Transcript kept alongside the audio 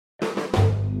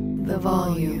the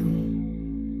volume.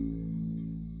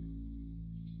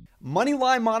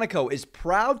 Moneyline Monaco is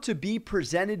proud to be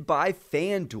presented by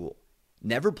FanDuel.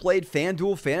 Never played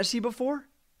FanDuel Fantasy before?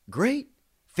 Great.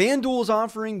 FanDuel is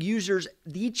offering users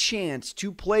the chance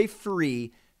to play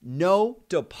free, no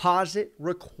deposit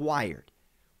required,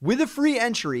 with a free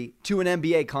entry to an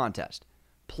NBA contest.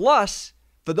 Plus,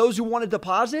 for those who want to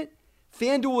deposit,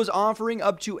 FanDuel is offering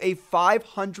up to a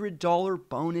 $500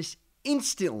 bonus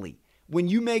instantly when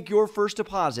you make your first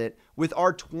deposit with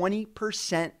our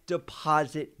 20%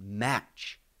 deposit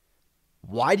match.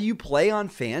 Why do you play on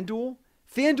FanDuel?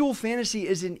 FanDuel Fantasy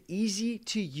is an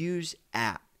easy-to-use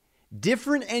app.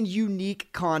 Different and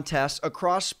unique contests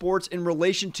across sports in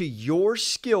relation to your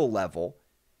skill level,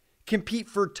 compete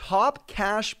for top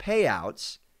cash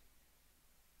payouts,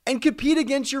 and compete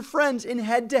against your friends in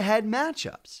head-to-head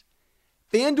matchups.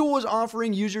 FanDuel is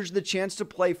offering users the chance to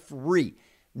play free,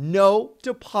 no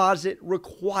deposit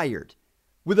required,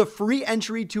 with a free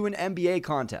entry to an NBA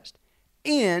contest.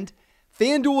 And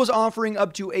FanDuel is offering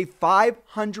up to a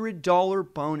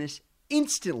 $500 bonus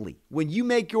instantly when you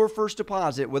make your first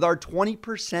deposit with our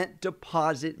 20%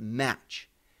 deposit match.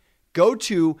 Go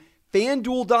to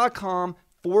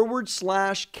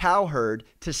FanDuel.com/Cowherd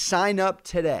to sign up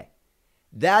today.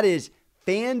 That is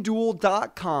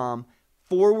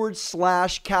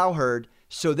FanDuel.com/Cowherd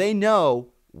so they know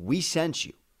we sent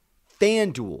you.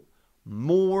 FanDuel,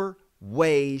 more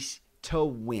ways to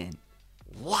win.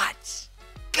 Let's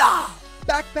go!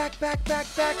 Back. Go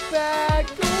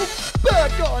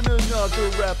back on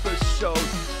another episode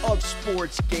of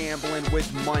Sports Gambling with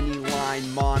Moneyline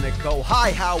Monaco.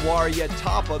 Hi, how are you?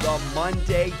 Top of the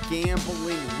Monday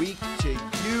gambling week to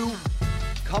you.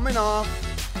 Coming off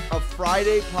a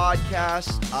Friday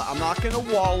podcast. I'm not going to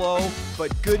wallow,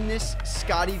 but goodness,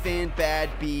 Scotty Van Bad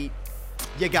beat.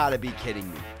 You got to be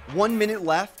kidding me. 1 minute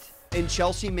left in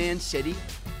Chelsea Man City,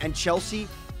 and Chelsea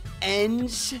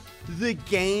ends the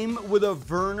game with a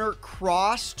Werner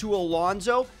cross to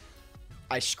Alonso.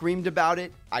 I screamed about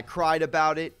it. I cried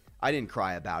about it. I didn't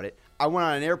cry about it. I went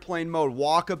on an airplane mode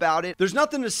walk about it. There's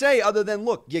nothing to say other than,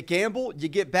 look, you gamble, you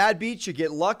get bad beats, you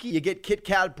get lucky, you get Kit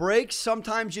Kat breaks.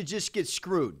 Sometimes you just get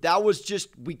screwed. That was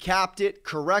just, we capped it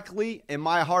correctly in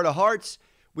my heart of hearts.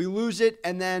 We lose it,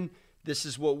 and then this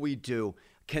is what we do.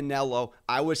 Canelo,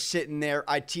 I was sitting there,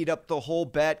 I teed up the whole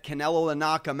bet, Canelo to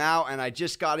knock him out, and I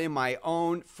just got in my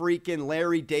own freaking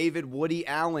Larry David, Woody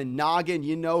Allen noggin.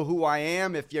 You know who I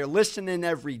am. If you're listening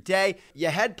every day,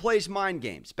 your head plays mind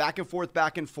games, back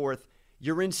and forth.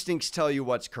 Your instincts tell you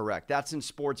what's correct. That's in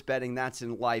sports betting, that's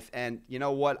in life, and you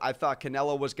know what? I thought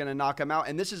Canelo was going to knock him out,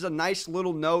 and this is a nice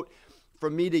little note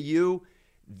from me to you.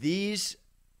 These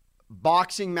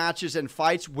boxing matches and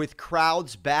fights with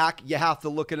crowds back, you have to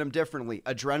look at them differently.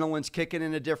 Adrenaline's kicking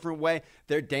in a different way.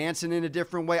 They're dancing in a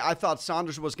different way. I thought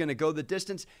Saunders was going to go the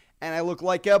distance, and I look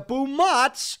like a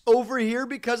Boomatz over here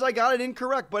because I got it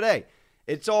incorrect. But hey,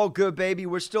 it's all good, baby.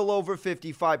 We're still over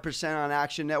 55% on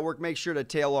Action Network. Make sure to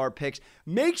tail our picks.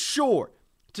 Make sure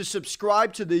to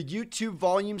subscribe to the YouTube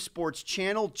Volume Sports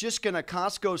channel. Just going to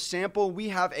Costco sample. We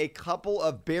have a couple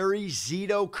of Barry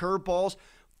Zito curveballs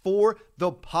for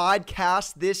the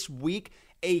podcast this week.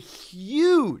 A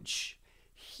huge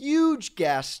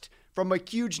guest from a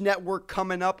huge network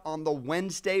coming up on the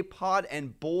Wednesday pod.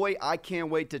 And boy, I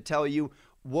can't wait to tell you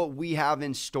what we have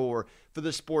in store for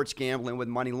the Sports Gambling with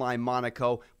Moneyline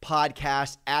Monaco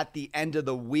podcast at the end of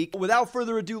the week. Without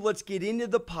further ado, let's get into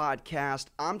the podcast.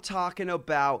 I'm talking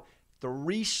about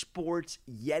 3 sports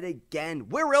yet again.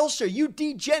 Where else are you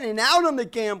degenerating out on the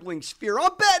gambling sphere?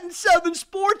 I'm betting 7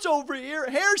 sports over here.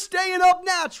 Hair staying up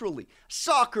naturally.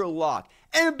 Soccer lock.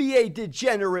 NBA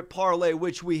degenerate parlay,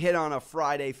 which we hit on a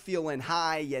Friday, feeling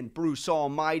high and Bruce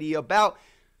Almighty about.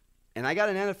 And I got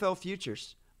an NFL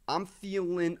futures. I'm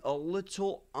feeling a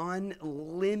little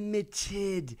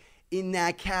unlimited in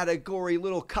that category.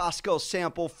 Little Costco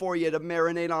sample for you to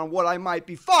marinate on what I might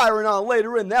be firing on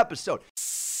later in the episode.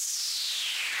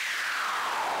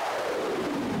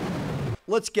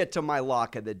 Let's get to my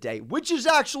lock of the day, which is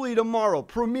actually tomorrow,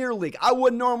 Premier League. I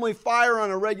wouldn't normally fire on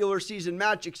a regular season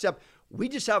match, except we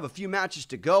just have a few matches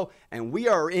to go, and we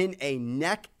are in a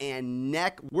neck and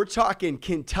neck. We're talking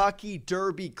Kentucky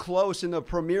Derby close in the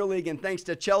Premier League, and thanks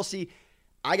to Chelsea,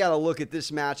 I got to look at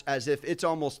this match as if it's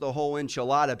almost the whole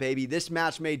enchilada, baby. This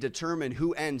match may determine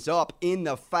who ends up in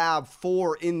the Fab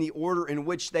Four in the order in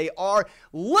which they are.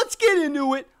 Let's get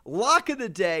into it. Lock of the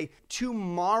day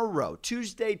tomorrow,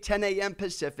 Tuesday, 10 a.m.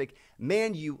 Pacific.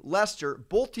 Man U, Leicester,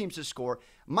 both teams to score,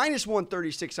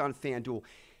 -136 on FanDuel.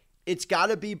 It's got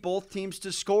to be both teams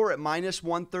to score at minus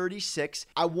 136.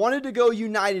 I wanted to go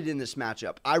United in this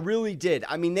matchup. I really did.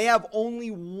 I mean, they have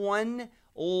only one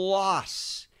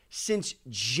loss since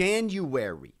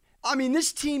January. I mean,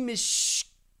 this team is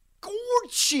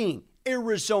scorching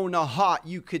Arizona hot,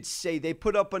 you could say. They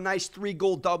put up a nice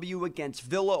 3-goal W against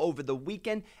Villa over the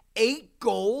weekend. 8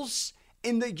 goals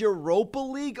in the Europa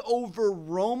League over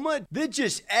Roma. They're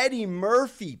just Eddie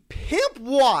Murphy pimp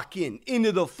walking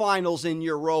into the finals in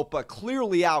Europa,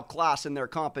 clearly outclassing their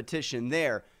competition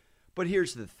there. But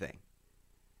here's the thing.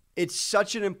 It's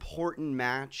such an important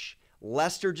match.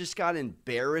 Leicester just got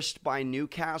embarrassed by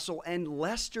Newcastle, and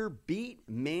Leicester beat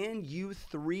Man U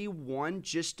 3-1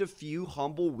 just a few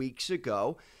humble weeks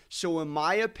ago. So in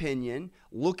my opinion,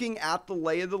 looking at the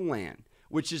lay of the land,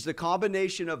 which is the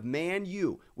combination of Man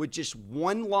U with just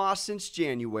one loss since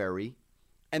January,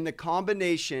 and the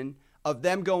combination of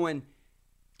them going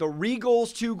 3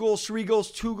 goals, 2 goals, 3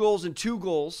 goals, 2 goals, and 2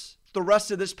 goals the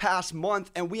rest of this past month,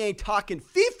 and we ain't talking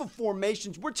FIFA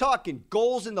formations, we're talking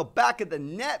goals in the back of the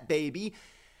net, baby.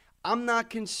 I'm not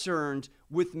concerned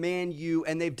with Man U,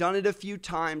 and they've done it a few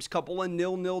times, couple of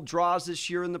 0-0 draws this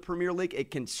year in the Premier League.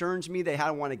 It concerns me. They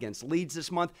had one against Leeds this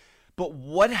month. But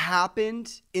what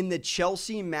happened in the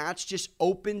Chelsea match just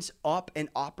opens up an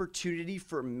opportunity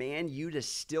for Man U to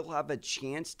still have a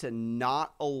chance to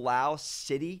not allow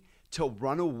City to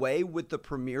run away with the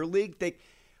Premier League. They,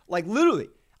 literally,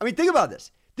 I mean, think about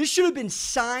this. This should have been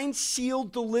signed,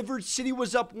 sealed, delivered. City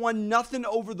was up 1-0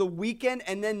 over the weekend,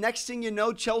 and then next thing you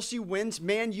know, Chelsea wins,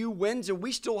 Man U wins, and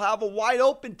we still have a wide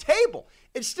open table.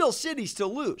 It's still City to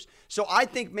lose. So I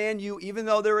think Man U, even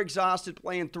though they're exhausted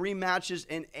playing 3 matches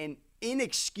in an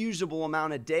inexcusable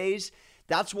amount of days,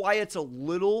 that's why it's a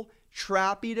little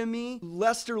trappy to me.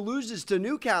 Leicester loses to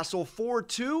Newcastle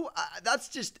 4-2. That's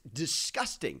just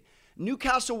disgusting.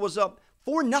 Newcastle was up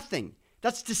 4-0.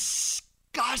 That's disgusting.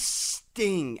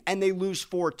 And they lose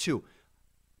 4-2.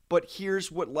 But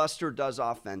here's what Leicester does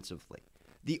offensively.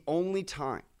 The only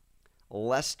time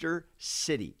Leicester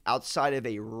City, outside of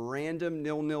a random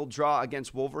 0-0 draw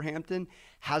against Wolverhampton,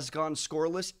 has gone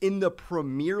scoreless in the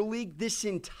Premier League this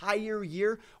entire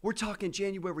year. We're talking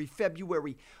January,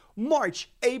 February, March,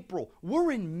 April.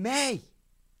 We're in May.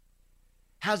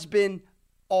 Has been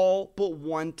all but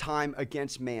one time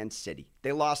against Man City.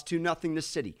 They lost 2-0 to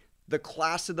City, the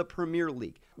class of the Premier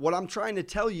League. What I'm trying to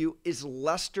tell you is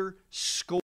Leicester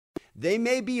score. They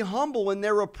may be humble in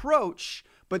their approach,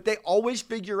 but they always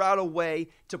figure out a way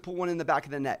to put one in the back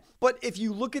of the net. But if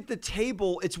you look at the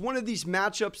table, it's one of these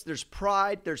matchups. There's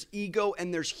pride, there's ego,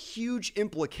 and there's huge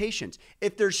implications.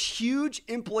 If there's huge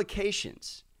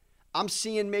implications, I'm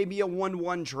seeing maybe a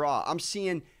 1-1 draw. I'm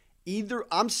seeing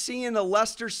a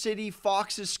Leicester City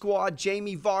Foxes squad.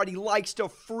 Jamie Vardy likes to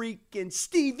freaking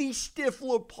Stevie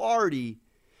Stifler party,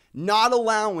 not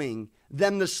allowing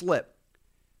them to slip.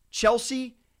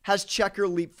 Chelsea has checker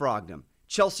leapfrogged them.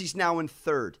 Chelsea's now in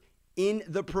 3rd in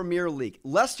the Premier League.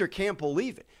 Leicester can't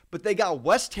believe it, but they got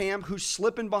West Ham who's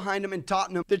slipping behind them, and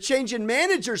Tottenham. They're changing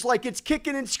managers like it's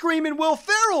kicking and screaming Will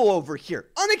Ferrell over here.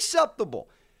 Unacceptable.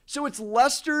 So it's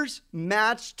Leicester's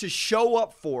match to show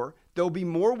up for. They'll be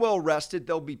more well-rested.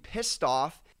 They'll be pissed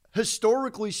off.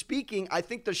 Historically speaking, I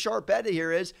think the sharp bet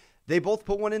here is they both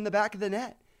put one in the back of the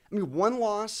net. I mean, one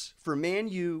loss for Man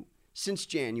U since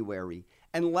January,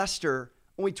 and Leicester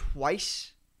only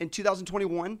twice in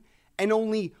 2021, and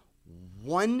only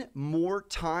one more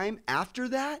time after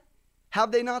that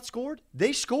have they not scored.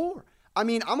 They score. I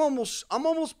mean, I'm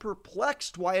almost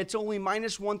perplexed why it's only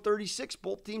minus 136.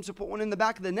 Both teams have put one in the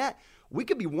back of the net. We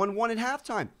could be 1-1 at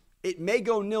halftime. It may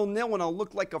go 0-0 and I'll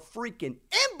look like a freaking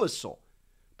imbecile.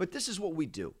 But this is what we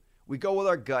do. We go with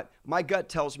our gut. My gut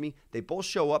tells me they both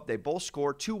show up, they both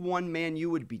score. 2-1 Man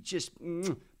U would be just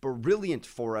brilliant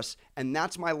for us. And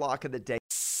that's my lock of the day.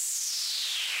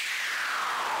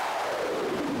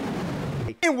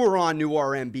 And we're on to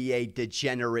our NBA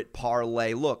degenerate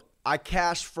parlay. Look, I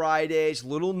cashed Fridays,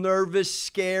 little nervous,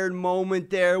 scared moment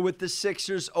there with the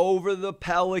Sixers over the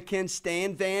Pelicans.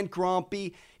 Stan Van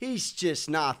Grumpy, he's just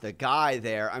not the guy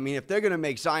there. I mean, if they're going to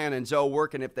make Zion and Zoe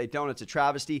work, and if they don't, it's a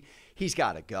travesty. He's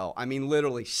got to go. I mean,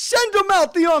 literally, send him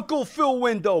out the Uncle Phil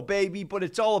window, baby. But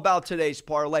it's all about today's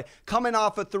parlay. Coming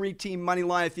off a 3-team money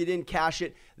line, if you didn't cash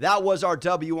it, that was our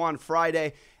W on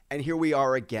Friday. And here we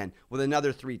are again with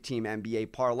another 3-team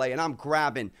NBA parlay. And I'm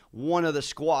grabbing one of the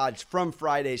squads from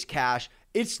Friday's cash.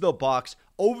 It's the Bucks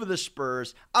over the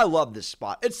Spurs. I love this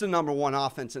spot. It's the number 1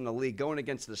 offense in the league going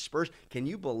against the Spurs. Can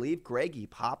you believe Greggy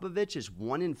Popovich is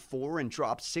 1-4 and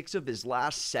dropped 6 of his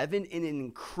last 7 in an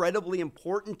incredibly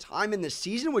important time in the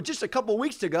season with just a couple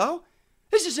weeks to go?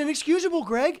 This is inexcusable,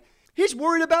 Greg. He's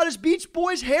worried about his Beach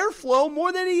Boys hair flow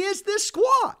more than he is this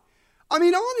squad. I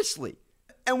mean, honestly.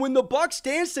 And when the Bucks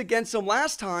danced against him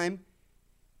last time,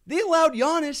 they allowed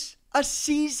Giannis a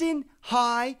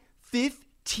season-high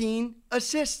 15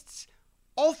 assists.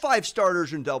 All 5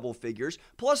 starters in double figures,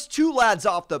 plus 2 lads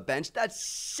off the bench. That's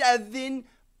 7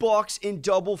 Bucks in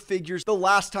double figures the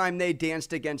last time they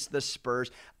danced against the Spurs.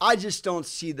 I just don't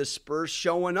see the Spurs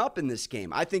showing up in this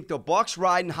game. I think the Bucks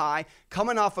riding high,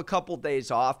 coming off a couple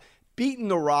days off, beating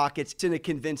the Rockets in a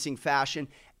convincing fashion,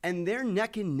 and they're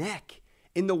neck and neck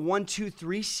in the 1, 2,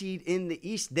 3 seed in the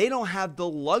East. They don't have the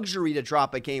luxury to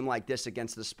drop a game like this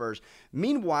against the Spurs.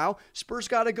 Meanwhile, Spurs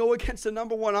got to go against the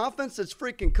number 1 offense that's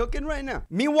freaking cooking right now.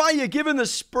 Meanwhile, you're giving the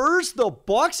Spurs the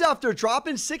Bucks after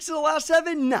dropping 6 of the last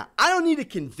 7? Nah, I don't need to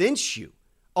convince you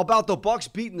about the Bucks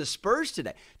beating the Spurs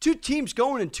today. 2 teams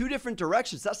going in 2 different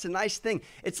directions. That's the nice thing.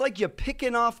 It's like you're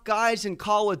picking off guys in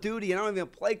Call of Duty, and I don't even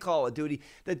play Call of Duty,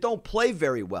 that don't play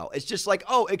very well. It's just like,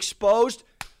 oh, exposed,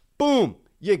 boom.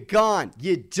 You're gone.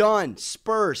 You're done.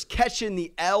 Spurs catching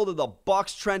the L to the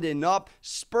Bucks trending up.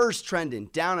 Spurs trending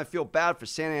down. I feel bad for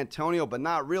San Antonio, but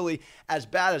not really as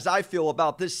bad as I feel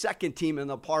about this second team in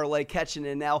the parlay catching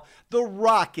an L. The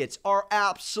Rockets are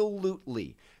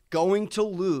absolutely going to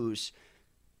lose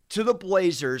to the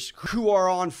Blazers, who are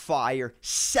on fire.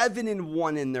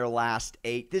 7-1 in their last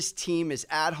 8. This team is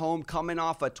at home coming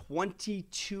off a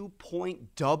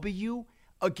 22-point W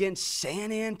against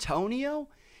San Antonio.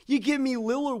 You give me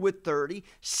Lillard with 30,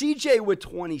 CJ with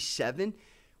 27,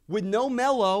 with no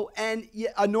Melo, and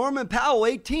a Norman Powell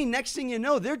 18. Next thing you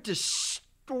know, they're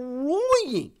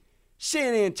destroying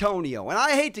San Antonio. And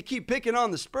I hate to keep picking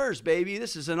on the Spurs, baby.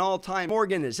 This is an all-time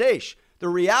organization. The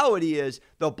reality is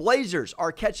the Blazers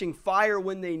are catching fire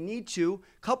when they need to.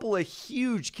 Couple of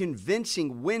huge,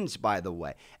 convincing wins, by the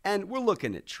way. And we're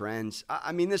looking at trends.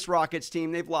 I mean, this Rockets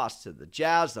team, they've lost to the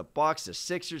Jazz, the Bucks, the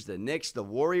Sixers, the Knicks, the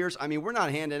Warriors. I mean, we're not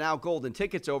handing out golden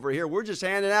tickets over here. We're just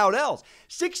handing out L's.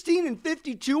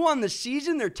 16-52 on the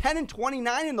season. They're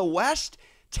 10-29 in the West.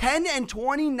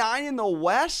 10-29 in the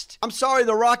West? I'm sorry,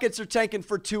 the Rockets are tanking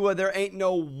for Tua. There ain't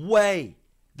no way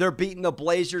they're beating the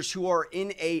Blazers, who are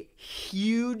in a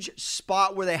huge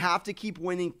spot where they have to keep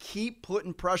winning, keep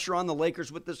putting pressure on the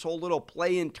Lakers with this whole little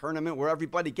play-in tournament where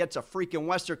everybody gets a freaking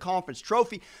Western Conference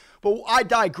trophy. But I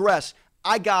digress.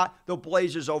 I got the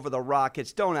Blazers over the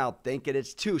Rockets. Don't outthink it.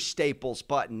 It's 2 staples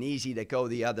button, easy to go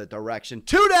the other direction.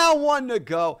 2 down, 1 to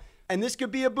go. And this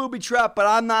could be a booby trap, but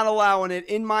I'm not allowing it.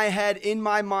 In my head, in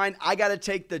my mind, I got to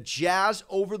take the Jazz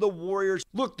over the Warriors.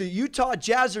 Look, the Utah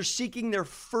Jazz are seeking their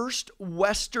first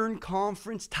Western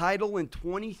Conference title in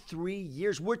 23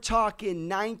 years. We're talking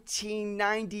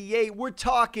 1998. We're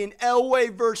talking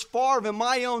Elway versus Favre in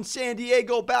my own San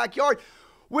Diego backyard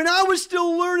when I was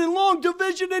still learning long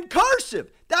division and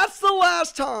cursive. That's the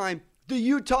last time the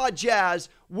Utah Jazz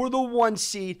were the 1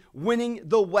 seed winning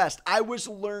the West. I was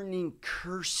learning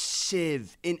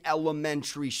cursive in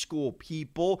elementary school,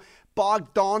 people.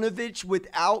 Bogdanovich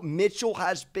without Mitchell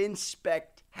has been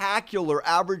spectacular,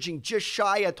 averaging just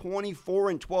shy of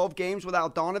 24 in 12 games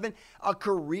without Donovan. A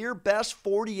career best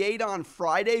 48 on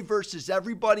Friday versus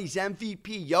everybody's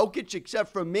MVP Jokic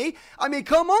except for me. I mean,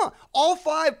 come on. All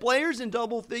 5 players in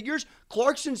double figures.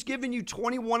 Clarkson's giving you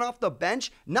 21 off the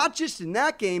bench, not just in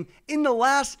that game, in the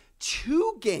last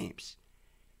 2 games.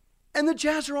 And the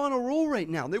Jazz are on a roll right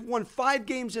now. They've won 5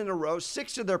 games in a row,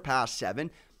 6 of their past 7.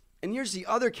 And here's the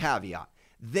other caveat.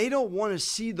 They don't want to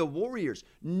see the Warriors.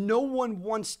 No one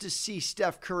wants to see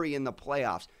Steph Curry in the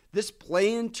playoffs. This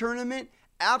play-in tournament,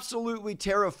 absolutely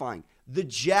terrifying. The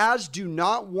Jazz do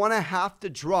not want to have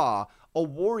to draw a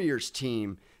Warriors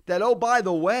team that, oh, by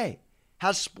the way,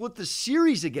 has split the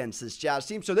series against this Jazz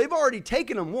team. So they've already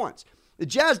taken them once. The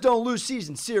Jazz don't lose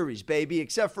season series, baby,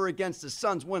 except for against the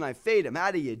Suns when I fade them. How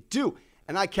do you do?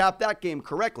 And I capped that game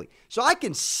correctly. So I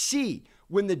can see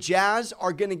when the Jazz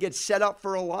are going to get set up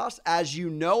for a loss. As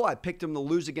you know, I picked them to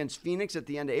lose against Phoenix at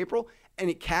the end of April, and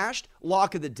it cashed.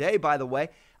 Lock of the day, by the way.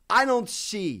 I don't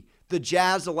see the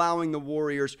Jazz allowing the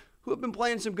Warriors, who have been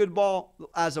playing some good ball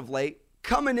as of late,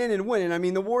 coming in and winning. I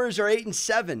mean, the Warriors are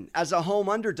 8-7 as a home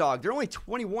underdog. They're only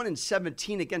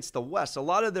 21-17 against the West. A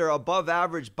lot of their above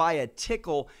average by a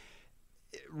tickle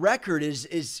record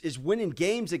is winning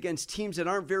games against teams that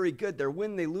aren't very good. They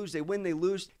win, they lose, they win, they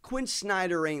lose. Quinn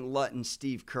Snyder ain't letting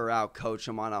Steve Kerr out coach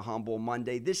him on a humble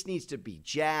Monday. This needs to be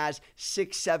Jazz,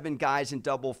 6-7 guys in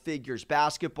double figures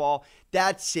basketball.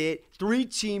 That's it.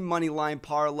 3-team money line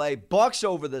parlay. Bucks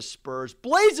over the Spurs,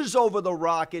 Blazers over the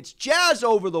Rockets, Jazz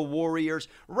over the Warriors.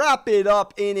 Wrap it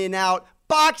up, in and out.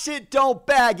 Box it, don't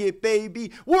bag it,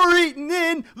 baby. We're eating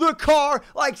in the car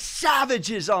like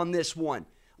savages on this one.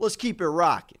 let's keep it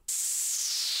rocking.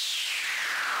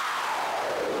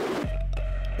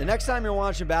 The next time you're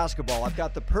watching basketball, I've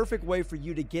got the perfect way for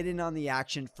you to get in on the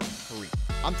action for free.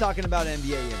 I'm talking about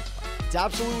NBA In-Play. It's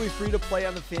absolutely free to play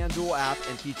on the FanDuel app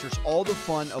and features all the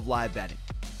fun of live betting.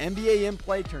 NBA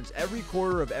In-Play turns every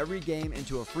quarter of every game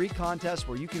into a free contest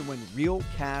where you can win real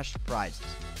cash prizes.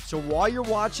 So while you're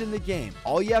watching the game,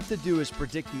 all you have to do is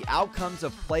predict the outcomes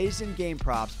of plays and game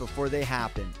props before they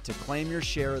happen to claim your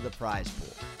share of the prize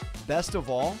pool. Best of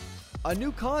all, a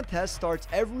new contest starts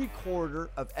every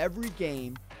quarter of every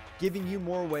game, giving you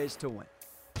more ways to win.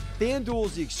 FanDuel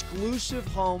is the exclusive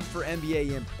home for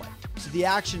NBA In-Play, so the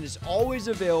action is always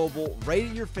available right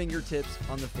at your fingertips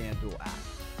on the FanDuel app.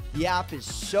 The app is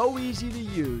so easy to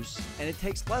use, and it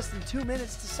takes less than 2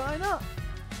 minutes to sign up.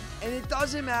 And it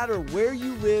doesn't matter where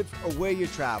you live or where you're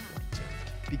traveling to,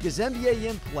 because NBA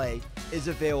In-Play is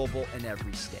available in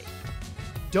every state.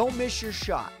 Don't miss your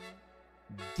shot.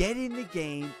 Get in the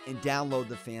game and download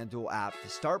the FanDuel app to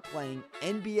start playing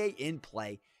NBA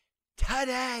In-Play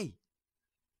today.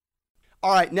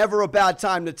 All right, never a bad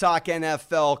time to talk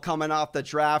NFL. Coming off the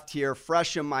draft here,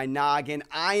 fresh in my noggin,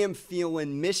 I am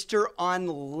feeling Mr.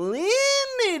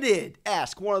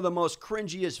 Unlimited-esque, one of the most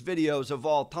cringiest videos of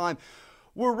all time,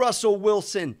 where Russell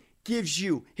Wilson gives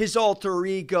you his alter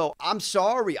ego. I'm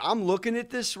sorry, I'm looking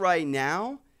at this right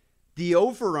now. The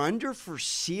over-under for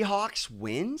Seahawks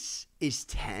wins is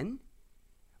 10.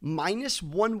 Minus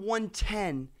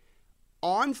 110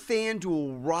 on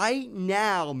FanDuel right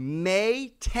now,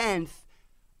 May 10th.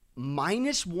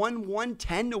 Minus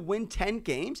 110 to win 10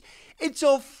 games. It's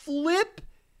a flip.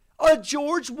 A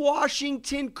George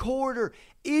Washington quarter.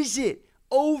 Is it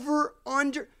over,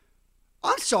 under?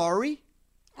 I'm sorry.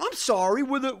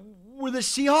 Were the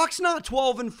Seahawks not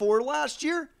 12-4 last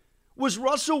year? Was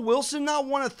Russell Wilson not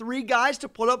one of 3 guys to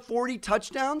put up 40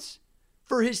 touchdowns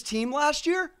for his team last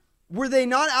year? Were they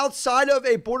not outside of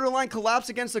a borderline collapse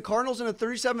against the Cardinals in a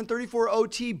 37-34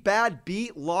 OT bad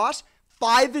beat loss?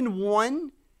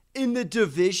 5-1 in the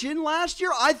division last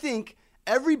year? I think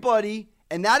everybody,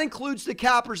 and that includes the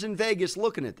cappers in Vegas,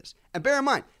 looking at this. And bear in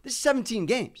mind, this is 17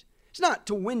 games. It's not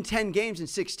to win 10 games in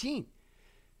 16.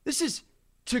 This is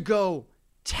to go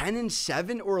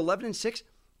 10-7 or 11-6.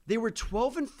 They were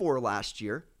 12-4 last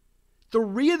year.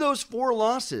 3 of those 4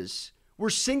 losses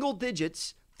were single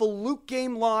digits, fluke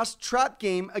game loss, trap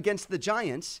game against the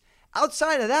Giants.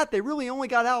 Outside of that, they really only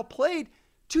got outplayed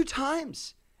 2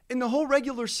 times in the whole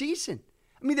regular season.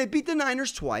 I mean, they beat the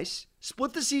Niners twice,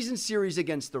 split the season series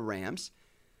against the Rams,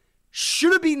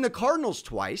 should have beaten the Cardinals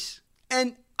twice,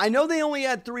 and I know they only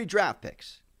had 3 draft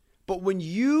picks, but when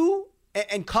you,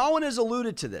 and Colin has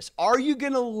alluded to this, are you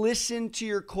going to listen to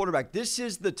your quarterback? This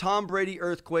is the Tom Brady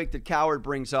earthquake that Coward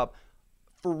brings up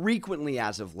frequently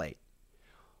as of late.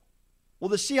 Well,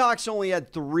 the Seahawks only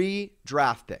had 3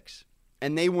 draft picks,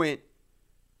 and they went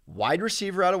wide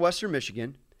receiver out of Western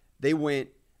Michigan. They went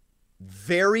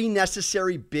very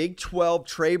necessary Big 12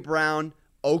 Trey Brown,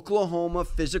 Oklahoma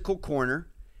physical corner,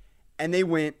 and they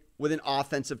went with an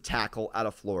offensive tackle out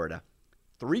of Florida.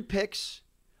 3 picks,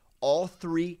 all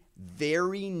 3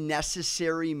 very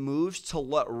necessary moves to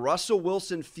let Russell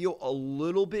Wilson feel a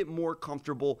little bit more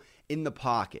comfortable in the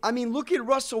pocket. I mean, look at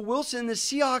Russell Wilson, the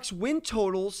Seahawks win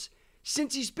totals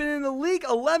since he's been in the league: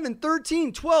 11,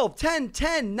 13, 12, 10,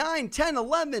 10, 9, 10,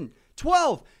 11,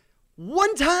 12.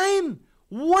 One time,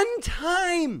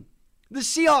 the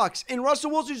Seahawks, and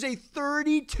Russell Wilson's a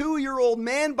 32-year-old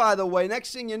man, by the way.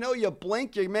 Next thing you know, you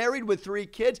blink, you're married with 3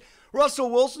 kids. Russell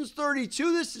Wilson's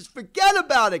 32. This is, forget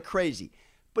about it, crazy.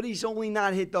 But he's only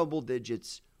not hit double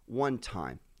digits one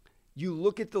time. You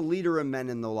look at the leader of men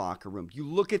in the locker room. You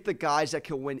look at the guys that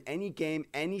can win any game,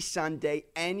 any Sunday,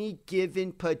 any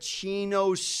given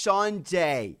Pacino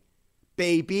Sunday,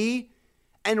 baby.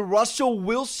 And Russell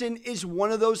Wilson is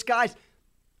one of those guys.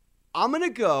 I'm going to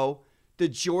go the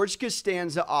George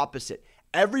Costanza opposite.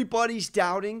 Everybody's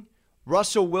doubting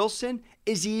Russell Wilson.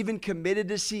 Is he even committed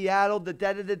to Seattle?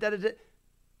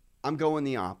 I'm going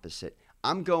the opposite.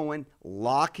 I'm going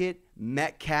Lockett,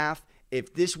 Metcalf.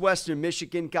 If this Western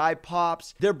Michigan guy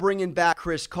pops, they're bringing back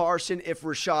Chris Carson. If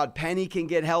Rashad Penny can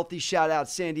get healthy, shout out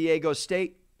San Diego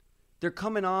State. They're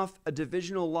coming off a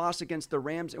divisional loss against the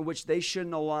Rams in which they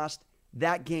shouldn't have lost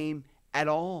that game at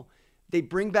all. They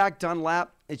bring back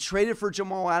Dunlap. They traded for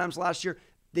Jamal Adams last year.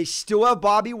 They still have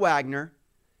Bobby Wagner.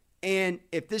 And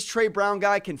if this Trey Brown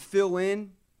guy can fill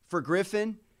in for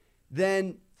Griffin,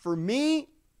 then for me,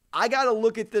 I got to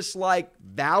look at this like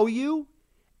value.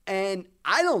 And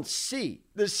I don't see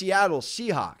the Seattle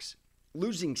Seahawks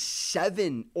losing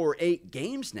 7 or 8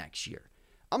 games next year.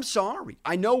 I'm sorry.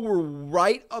 I know we're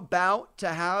right about to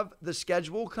have the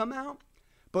schedule come out,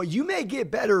 but you may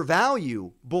get better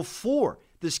value before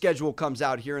the schedule comes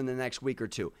out here in the next week or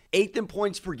two. 8th in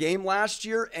points per game last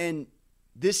year, and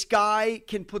this guy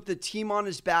can put the team on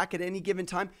his back at any given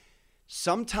time.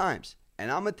 Sometimes,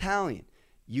 and I'm Italian,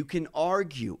 you can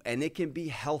argue, and it can be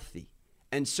healthy.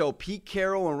 And so Pete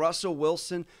Carroll and Russell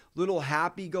Wilson, little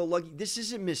happy-go-lucky. This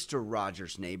isn't Mr.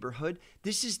 Rogers' neighborhood.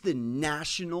 This is the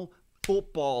National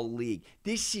Football League.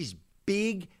 This is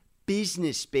big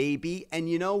business, baby. And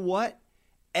you know what?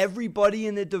 Everybody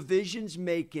in the division's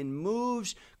making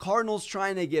moves. Cardinals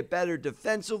trying to get better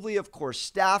defensively. Of course,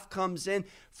 staff comes in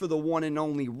for the one and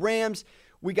only Rams.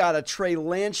 We got a Trey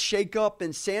Lance shakeup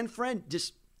in San Fran.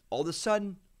 Just all of a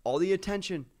sudden, all the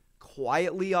attention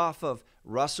quietly off of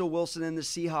Russell Wilson and the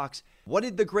Seahawks. What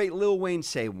did the great Lil Wayne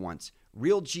say once?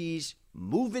 Real G's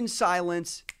move in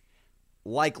silence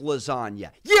like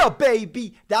lasagna. Yeah,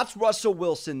 baby. That's Russell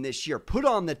Wilson this year. Put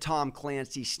on the Tom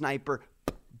Clancy sniper.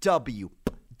 W.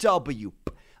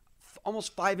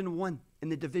 Almost 5-1 in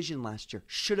the division last year.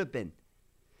 Should have been.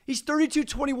 He's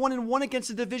 32-21-1 against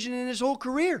the division in his whole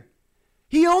career.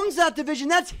 He owns that division.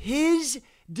 That's his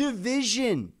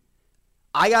division.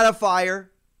 I got to fire.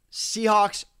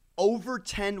 Seahawks over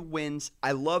 10 wins.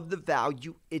 I love the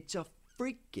value. It's a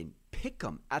freaking pick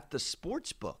 'em at the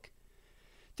sports book.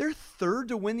 They're third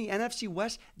to win the NFC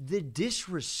West. The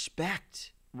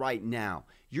disrespect right now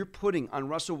you're putting on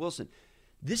Russell Wilson.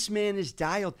 This man is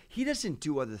dialed. He doesn't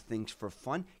do other things for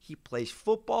fun. He plays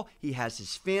football. He has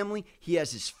his family. He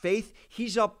has his faith.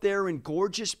 He's up there in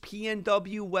gorgeous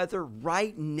PNW weather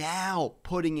right now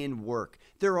putting in work.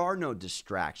 There are no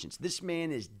distractions. This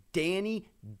man is Danny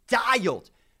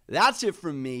dialed. That's it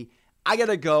from me. I got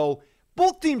to go.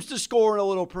 Both teams to score in a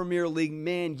little Premier League.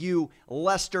 Man U,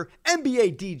 Leicester,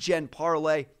 NBA D-Gen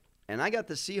parlay. And I got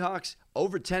the Seahawks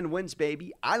over 10 wins,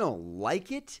 baby. I don't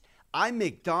like it. I'm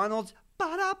McDonald's.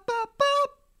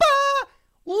 Ba-da-ba-ba-ba.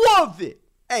 Love it.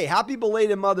 Hey, happy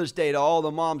belated Mother's Day to all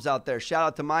the moms out there. Shout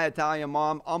out to my Italian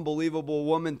mom. Unbelievable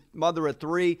woman. Mother of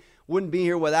 3. Wouldn't be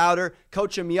here without her.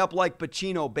 Coaching me up like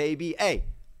Pacino, baby. Hey,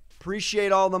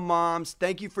 appreciate all the moms.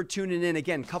 Thank you for tuning in.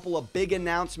 Again, couple of big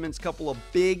announcements, couple of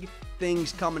big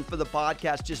things coming for the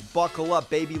podcast. Just buckle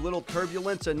up, baby. Little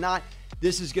turbulence or not,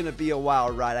 this is going to be a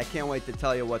wild ride. I can't wait to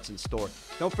tell you what's in store.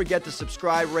 Don't forget to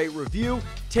subscribe, rate, review.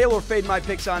 Taylor Fade My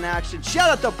Picks on Action. Shout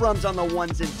out to Brums on the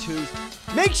 1s and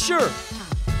 2s. Make sure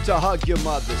to hug your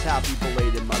mothers. Happy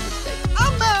belated Mother's Day.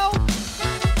 I'm out.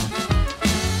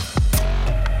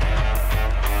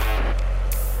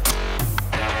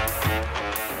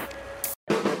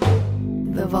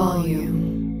 The volume.